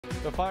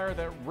The fire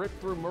that ripped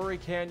through Murray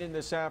Canyon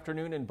this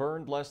afternoon and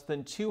burned less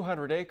than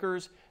 200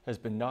 acres has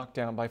been knocked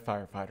down by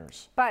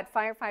firefighters. But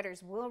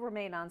firefighters will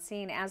remain on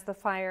scene as the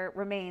fire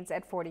remains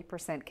at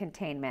 40%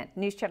 containment.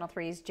 News Channel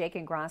 3's Jake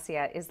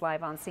Ingracia is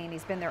live on scene.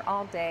 He's been there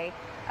all day.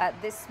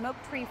 This smoke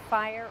tree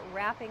fire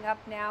wrapping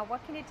up now.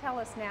 What can you tell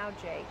us now,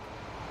 Jake?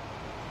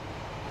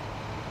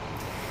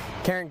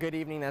 Karen, good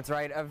evening. That's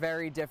right. A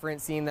very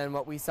different scene than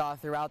what we saw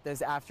throughout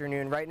this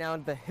afternoon. Right now,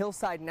 the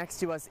hillside next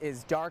to us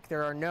is dark.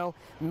 There are no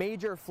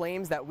major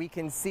flames that we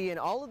can see, and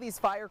all of these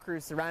fire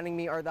crews surrounding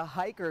me are the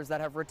hikers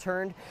that have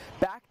returned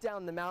back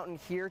down the mountain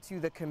here to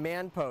the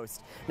command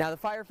post. Now, the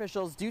fire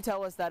officials do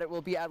tell us that it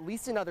will be at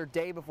least another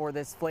day before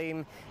this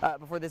blaze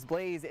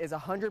is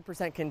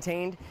 100%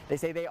 contained. They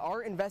say they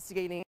are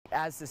investigating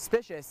as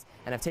suspicious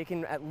and have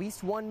taken at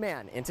least one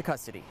man into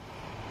custody.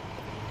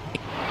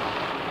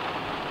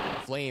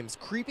 Flames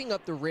creeping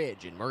up the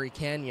ridge in Murray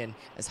Canyon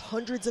as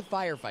hundreds of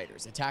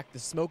firefighters attacked the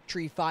smoke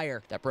tree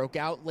fire that broke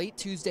out late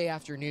Tuesday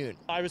afternoon.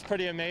 I was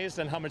pretty amazed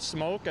at how much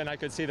smoke, and I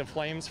could see the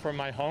flames from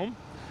my home.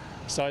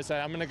 So I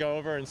said, I'm going to go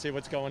over and see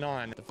what's going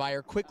on. The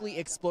fire quickly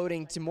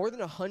exploding to more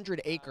than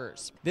 100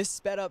 acres. This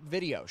sped up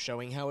video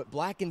showing how it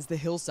blackens the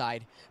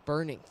hillside,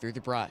 burning through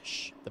the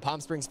brush. The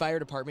Palm Springs Fire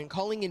Department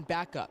calling in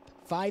backup.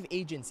 5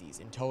 agencies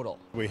in total.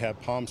 We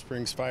have Palm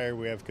Springs Fire,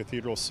 we have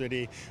Cathedral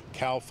City,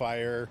 CAL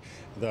FIRE,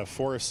 the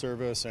Forest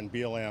Service, and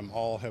BLM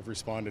all have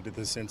responded to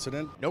this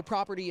incident. No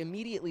property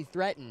immediately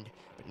threatened,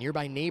 but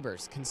nearby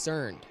neighbors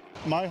concerned.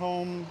 My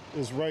home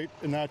is right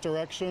in that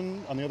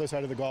direction on the other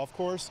side of the golf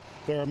course.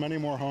 There are many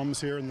more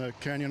homes here in the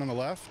canyon on the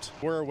left.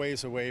 We're a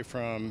ways away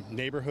from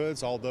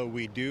neighborhoods, although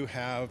we do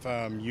have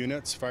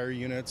fire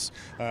units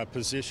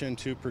positioned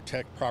to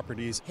protect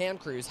properties. Hand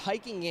crews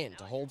hiking in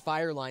to hold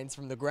fire lines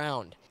from the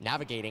ground,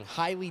 navigating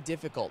highly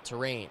difficult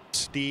terrain.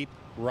 Steep,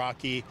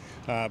 rocky,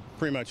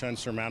 pretty much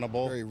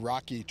unsurmountable. Very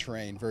rocky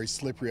terrain, very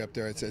slippery up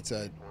there. It's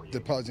a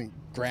depositing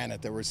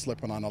granite that we're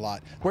slipping on a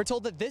lot. We're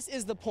told that this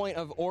is the point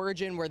of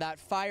origin where that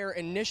fire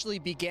initially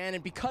began,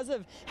 and because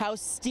of how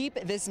steep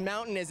this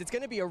mountain is, it's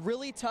going to be a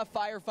really tough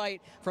firefight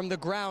from the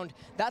ground.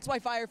 That's why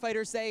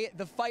firefighters say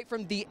the fight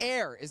from the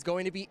air is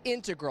going to be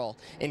integral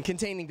in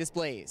containing this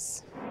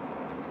blaze.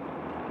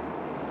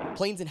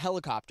 Planes and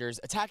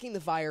helicopters attacking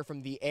the fire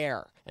from the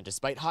air, and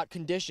despite hot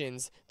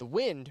conditions, the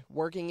wind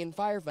working in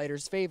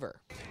firefighters' favor.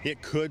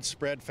 It could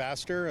spread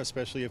faster,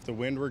 especially if the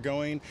wind were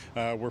going.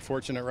 We're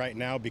fortunate right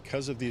now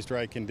because of these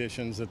dry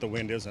conditions that the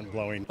wind isn't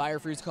blowing. Fire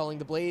crews calling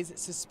the blaze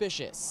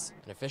suspicious,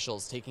 and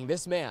officials taking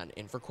this man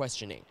in for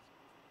questioning.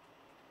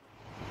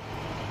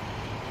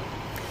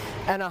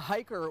 And a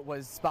hiker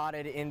was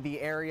spotted in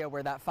the area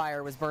where that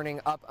fire was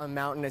burning up a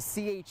mountain. A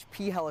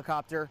CHP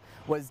helicopter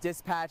was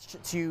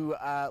dispatched to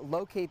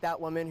locate that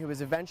woman, who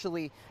was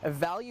eventually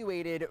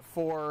evaluated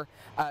for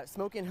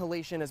smoke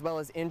inhalation as well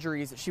as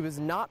injuries. She was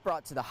not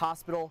brought to the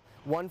hospital.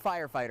 One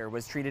firefighter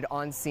was treated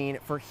on scene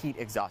for heat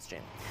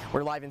exhaustion.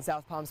 We're live in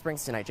South Palm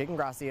Springs tonight. Jake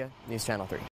Ingracia, News Channel 3.